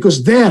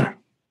 because there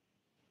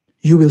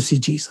you will see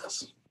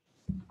Jesus.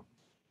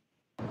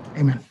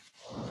 Amen.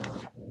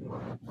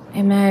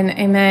 Amen.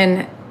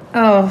 Amen.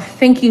 Oh,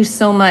 thank you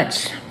so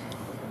much.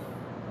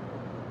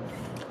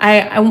 I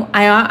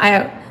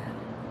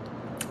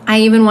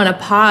even want to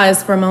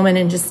pause for a moment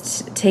and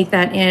just take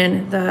that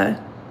in,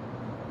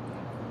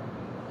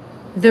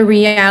 the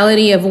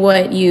reality of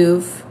what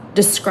you've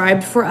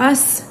described for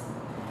us,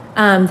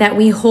 that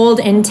we hold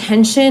in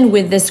tension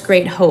with this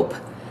great hope,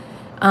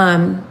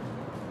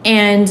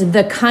 and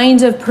the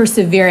kind of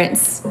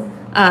perseverance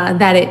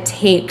that it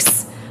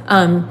takes.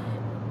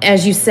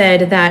 As you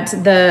said, that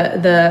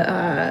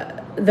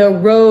the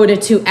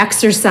road to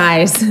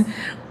exercise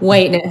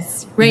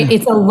whiteness, right?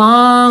 It's a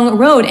long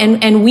road,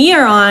 and we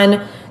are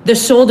on the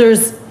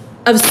shoulders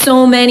of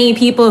so many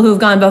people who've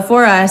gone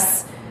before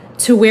us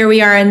to where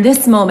we are in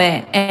this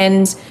moment,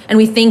 and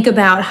we think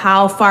about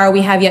how far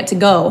we have yet to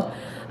go.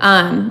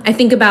 I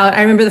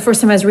remember the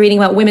first time I was reading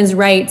about women's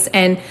rights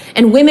and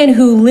women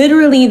who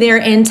literally their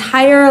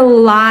entire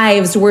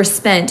lives were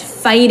spent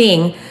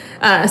fighting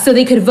so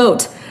they could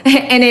vote.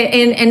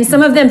 And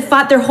some of them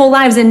fought their whole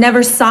lives and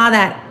never saw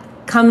that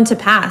come to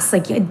pass,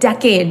 like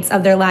decades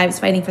of their lives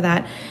fighting for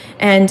that.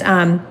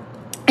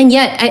 And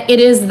yet it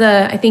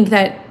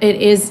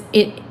is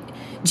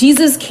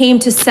Jesus came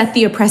to set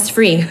the oppressed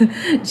free.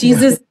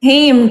 Jesus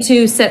came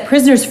to set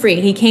prisoners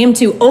free. He came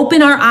to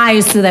open our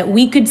eyes so that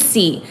we could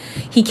see.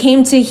 He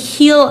came to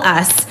heal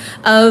us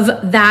of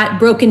that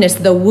brokenness,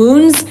 the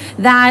wounds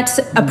that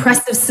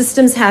oppressive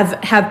systems have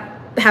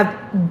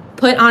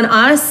put on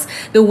us,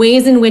 the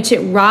ways in which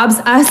it robs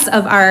us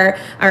of our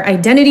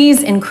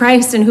identities in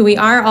Christ and who we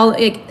are.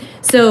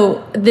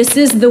 So this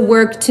is the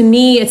work. To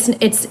me, it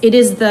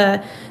is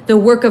the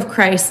work of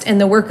Christ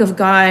and the work of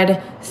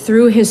God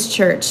through His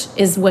church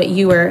is what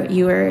you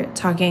were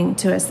talking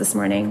to us this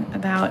morning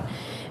about.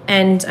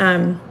 And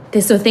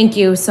so thank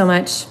you so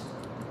much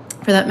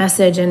for that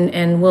message.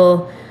 And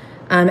we'll,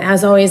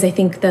 as always, I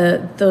think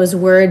those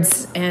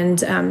words and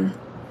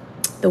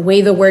the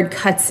way the word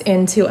cuts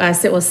into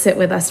us, it will sit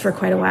with us for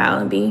quite a while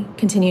and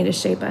continue to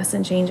shape us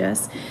and change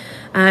us.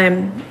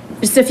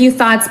 Just a few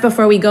thoughts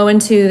before we go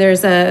into,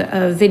 there's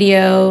a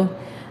video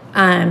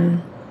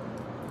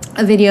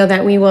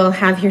that we will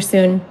have here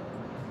soon.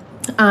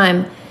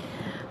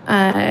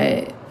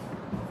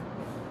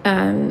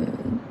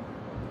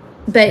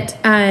 But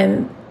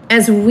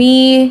as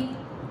we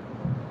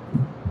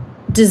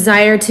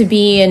desire to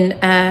be in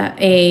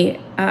a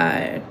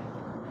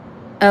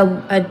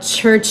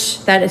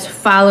church that is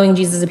following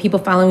Jesus, a people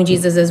following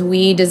Jesus, as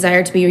we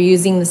desire to be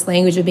using this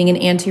language of being an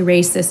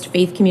anti-racist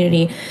faith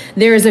community,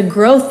 there is a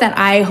growth that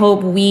I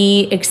hope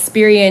we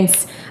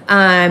experience,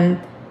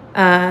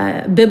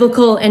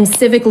 biblical and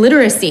civic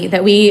literacy,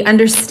 that we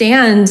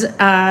understand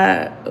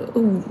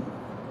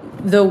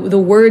the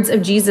words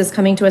of Jesus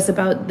coming to us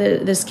about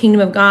this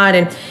kingdom of God.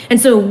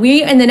 And so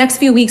we, in the next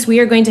few weeks,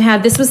 we are going to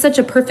have, this was such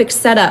a perfect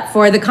setup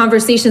for the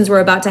conversations we're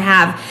about to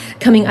have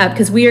coming up,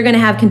 because we are going to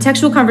have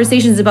contextual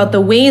conversations about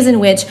the ways in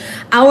which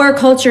our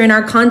culture and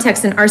our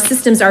context and our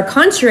systems are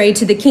contrary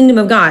to the kingdom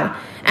of God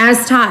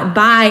as taught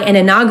by and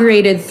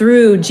inaugurated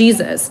through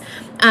Jesus.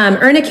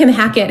 Erna Kim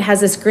Hackett has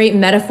this great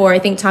metaphor, I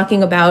think,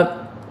 talking about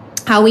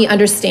how we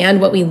understand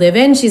what we live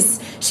in. She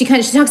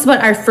talks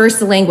about our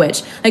first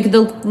language, like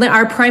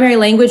our primary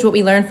language, what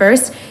we learn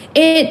first.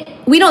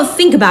 We don't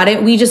think about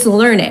it, we just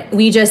learn it.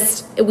 We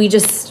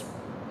just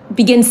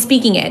begin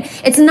speaking it.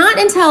 It's not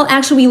until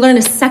actually we learn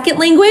a second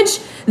language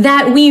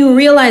that we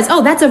realize,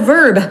 oh, that's a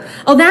verb.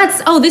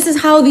 This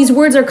is how these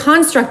words are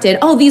constructed.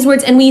 Oh, these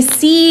words, and we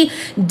see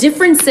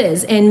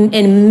differences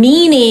in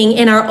meaning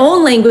in our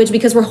own language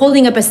because we're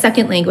holding up a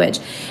second language.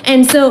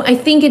 And so I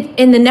think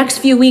in the next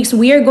few weeks,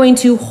 we are going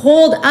to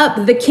hold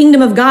up the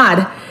kingdom of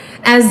God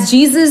as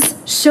Jesus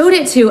showed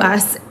it to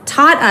us,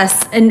 taught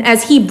us, and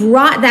as he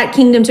brought that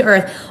kingdom to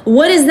earth.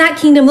 What does that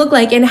kingdom look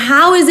like, and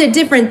how is it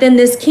different than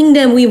this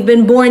kingdom we've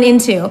been born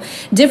into?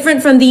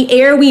 Different from the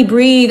air we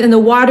breathe and the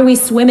water we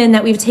swim in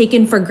that we've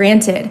taken for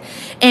granted.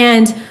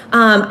 And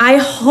I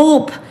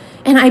hope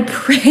and I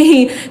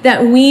pray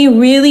that we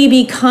really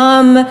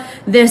become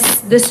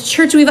this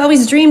church we've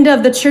always dreamed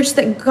of, the church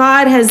that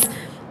God has,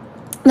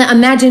 the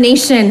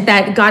imagination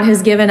that God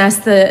has given us,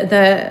 that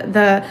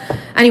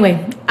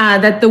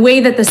the way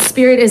that the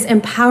Spirit is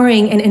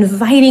empowering and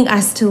inviting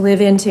us to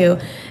live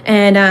into.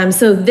 And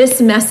so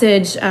this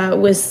message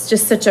was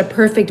just such a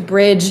perfect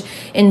bridge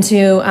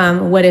into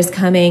what is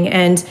coming.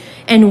 And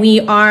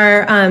we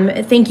are,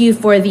 thank you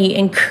for the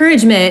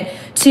encouragement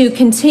to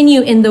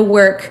continue in the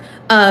work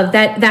of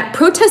that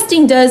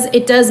protesting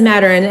does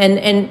matter.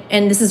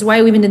 And this is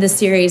why we've been in this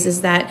series,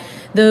 is that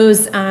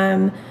those,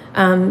 and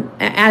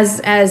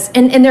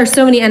there are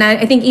so many, and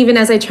I think even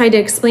as I tried to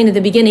explain at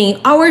the beginning,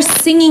 our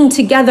singing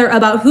together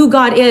about who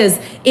God is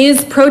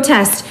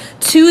protest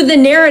to the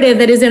narrative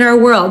that is in our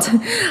world.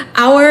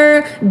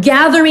 Our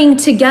gathering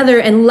together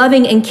and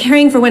loving and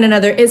caring for one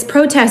another is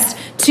protest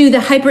to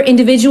the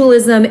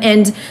hyper-individualism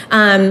and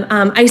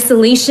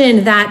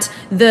isolation that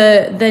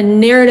the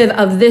narrative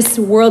of this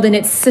world and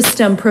its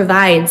system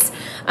provides.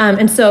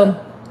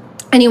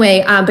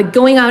 Anyway, but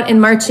going out and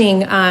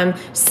marching,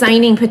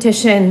 signing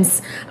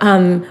petitions,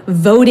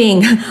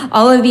 voting,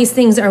 all of these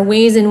things are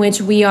ways in which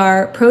we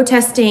are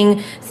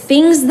protesting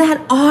things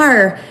that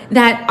are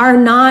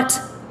not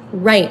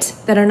right,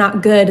 that are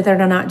not good,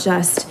 that are not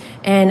just.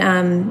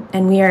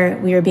 And we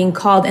are being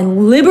called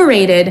and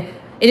liberated.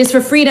 It is for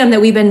freedom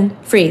that we've been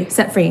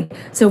set free.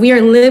 So we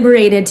are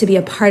liberated to be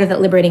a part of that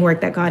liberating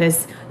work that God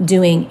is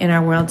doing in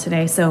our world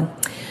today. So,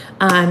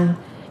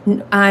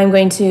 I'm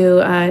going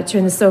to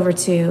turn this over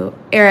to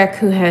Eric,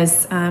 who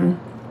has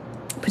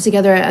put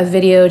together a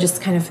video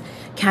just kind of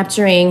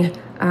capturing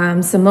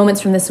some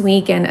moments from this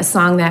week and a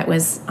song that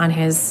was on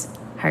his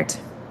heart.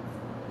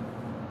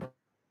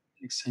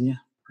 Thanks,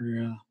 Tanya.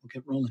 We'll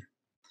get rolling.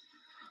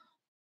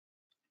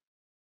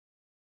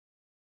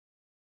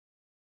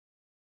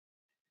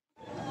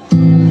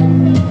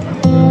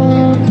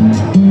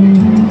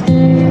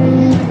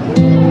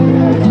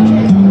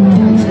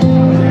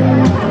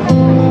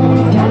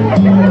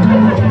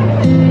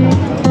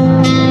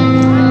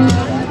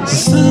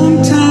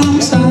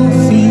 Sometimes I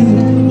feel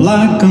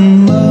like a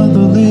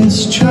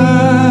motherless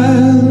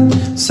child.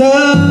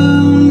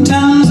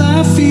 Sometimes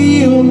I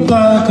feel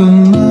like a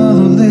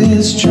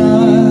motherless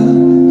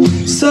child.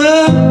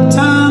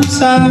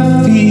 Sometimes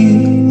I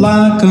feel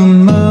like a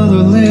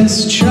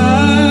motherless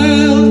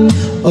child,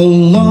 a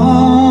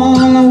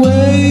long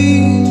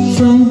way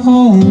from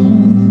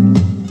home,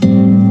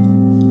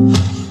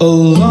 a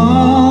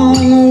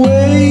long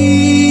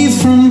way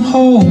from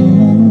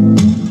home,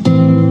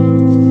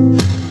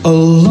 a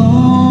long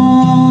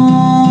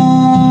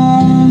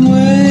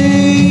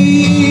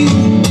way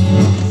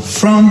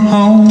from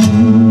home.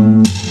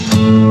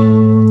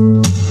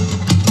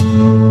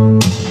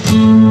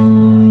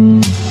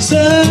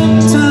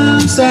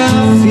 Sometimes I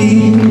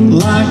feel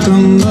like a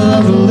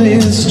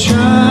motherless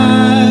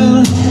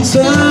child.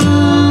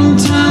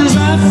 Sometimes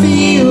I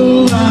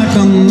feel like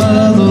a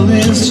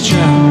motherless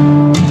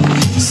child.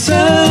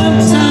 Sometimes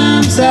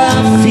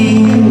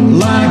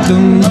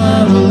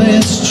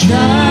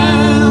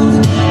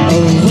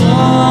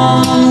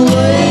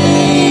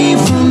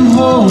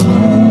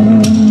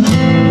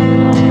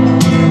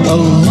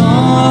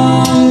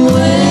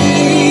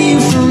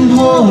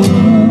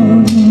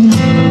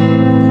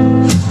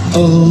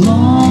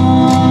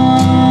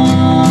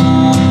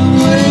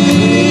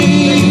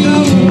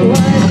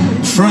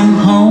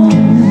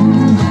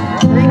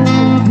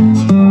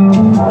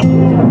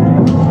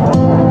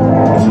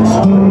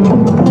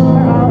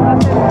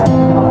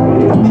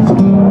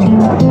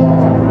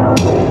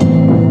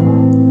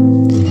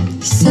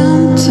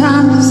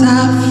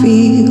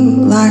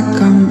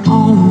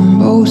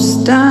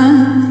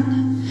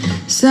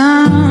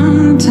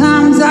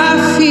Sometimes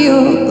I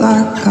feel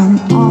like I'm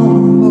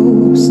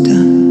almost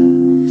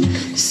done.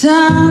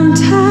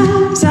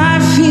 Sometimes I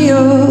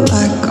feel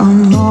like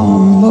I'm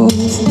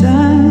almost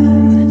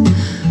done.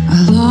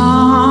 A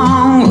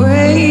long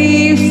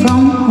way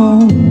from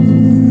home.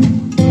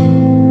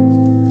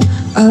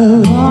 A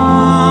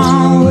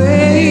long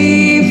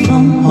way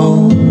from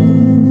home.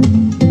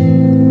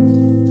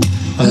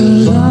 A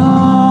long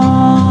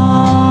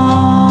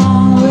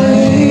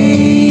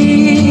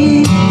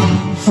way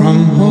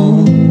from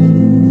home.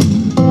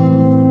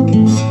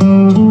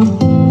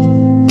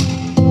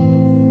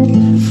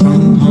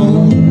 From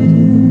home.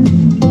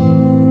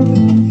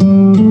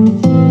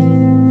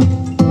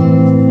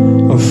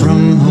 Or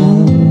from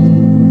home.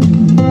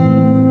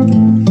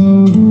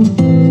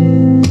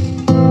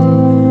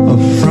 Or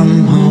from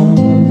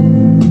home.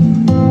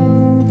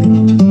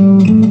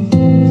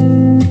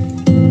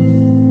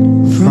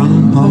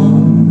 From home.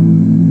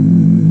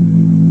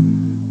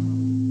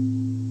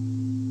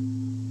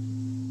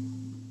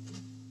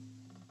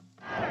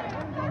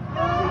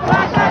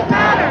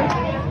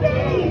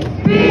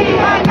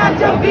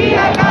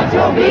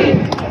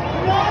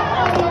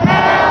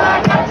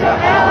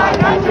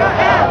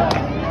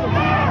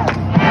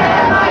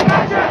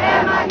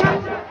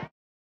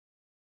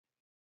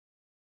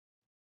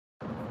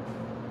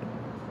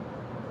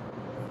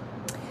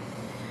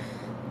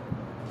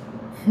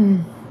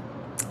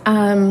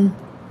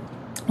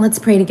 Let's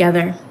pray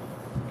together.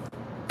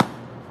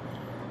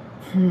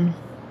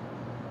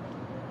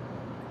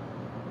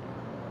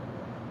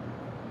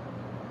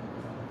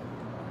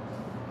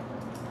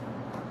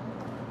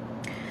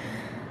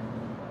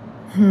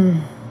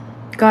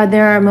 God,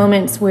 there are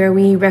moments where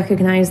we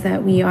recognize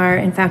that we are,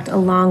 in fact, a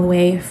long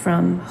way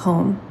from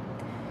home.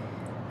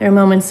 There are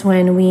moments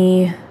when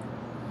we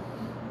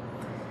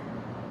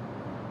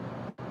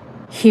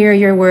hear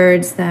your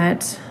words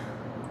that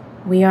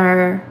we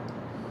are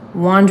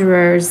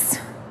wanderers,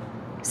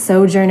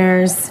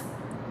 sojourners,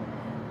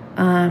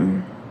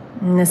 in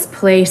this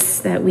place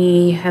that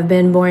we have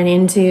been born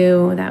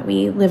into, that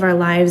we live our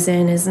lives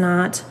in, is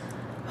not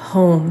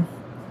home.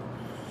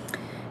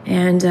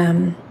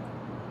 And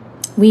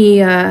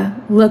we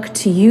look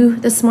to you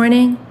this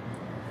morning.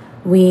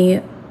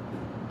 We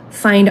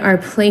find our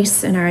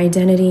place and our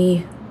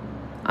identity,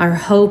 our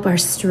hope, our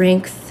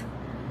strength,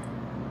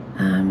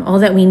 all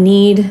that we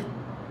need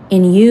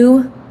in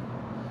you.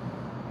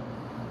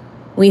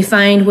 We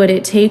find what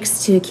it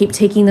takes to keep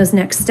taking those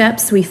next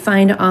steps. We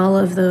find all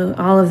of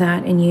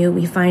that in you.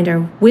 We find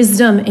our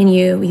wisdom in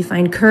you. We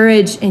find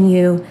courage in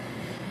you,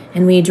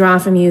 and we draw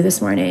from you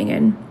this morning.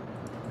 And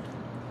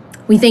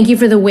we thank you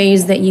for the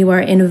ways that you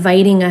are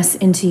inviting us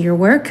into your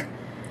work.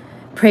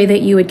 Pray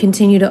that you would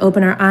continue to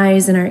open our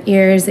eyes and our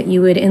ears, that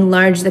you would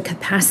enlarge the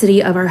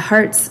capacity of our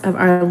hearts, of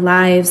our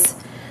lives,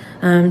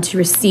 to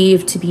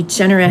receive, to be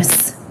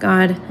generous,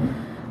 God.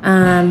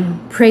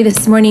 Pray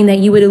this morning that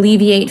you would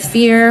alleviate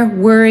fear,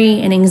 worry,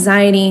 and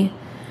anxiety,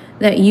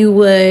 that you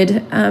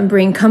would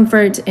bring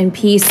comfort and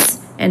peace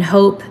and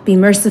hope, be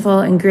merciful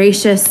and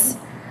gracious.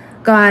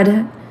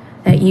 God,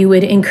 that you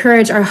would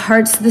encourage our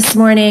hearts this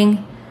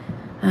morning,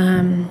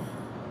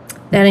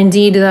 that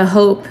indeed the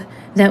hope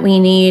that we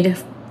need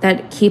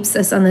that keeps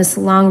us on this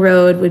long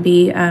road would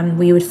be,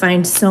 we would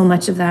find so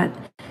much of that,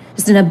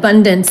 just an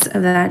abundance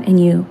of that in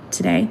you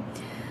today.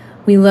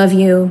 We love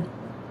you.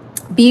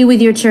 Be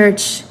with your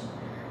church.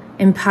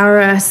 Empower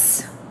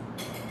us.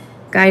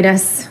 Guide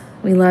us.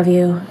 We love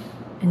you.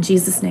 In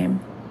Jesus' name.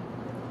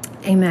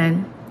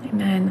 Amen.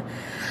 Amen.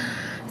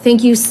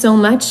 Thank you so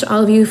much,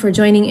 all of you, for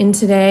joining in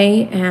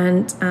today.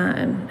 And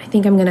I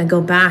think I'm going to go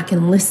back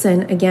and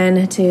listen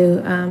again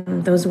to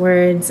those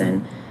words.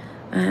 And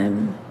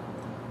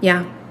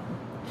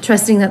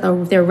trusting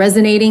that they're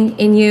resonating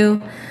in you.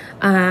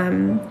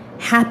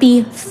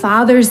 Happy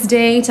Father's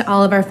Day to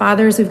all of our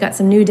fathers. We've got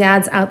some new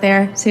dads out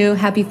there too.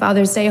 Happy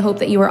Father's Day. I hope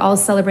that you were all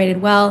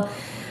celebrated well.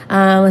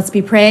 Let's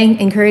be praying,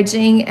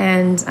 encouraging,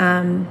 and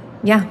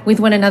with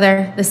one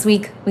another this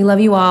week. We love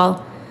you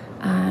all.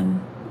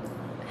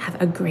 Have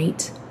a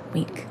great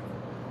week.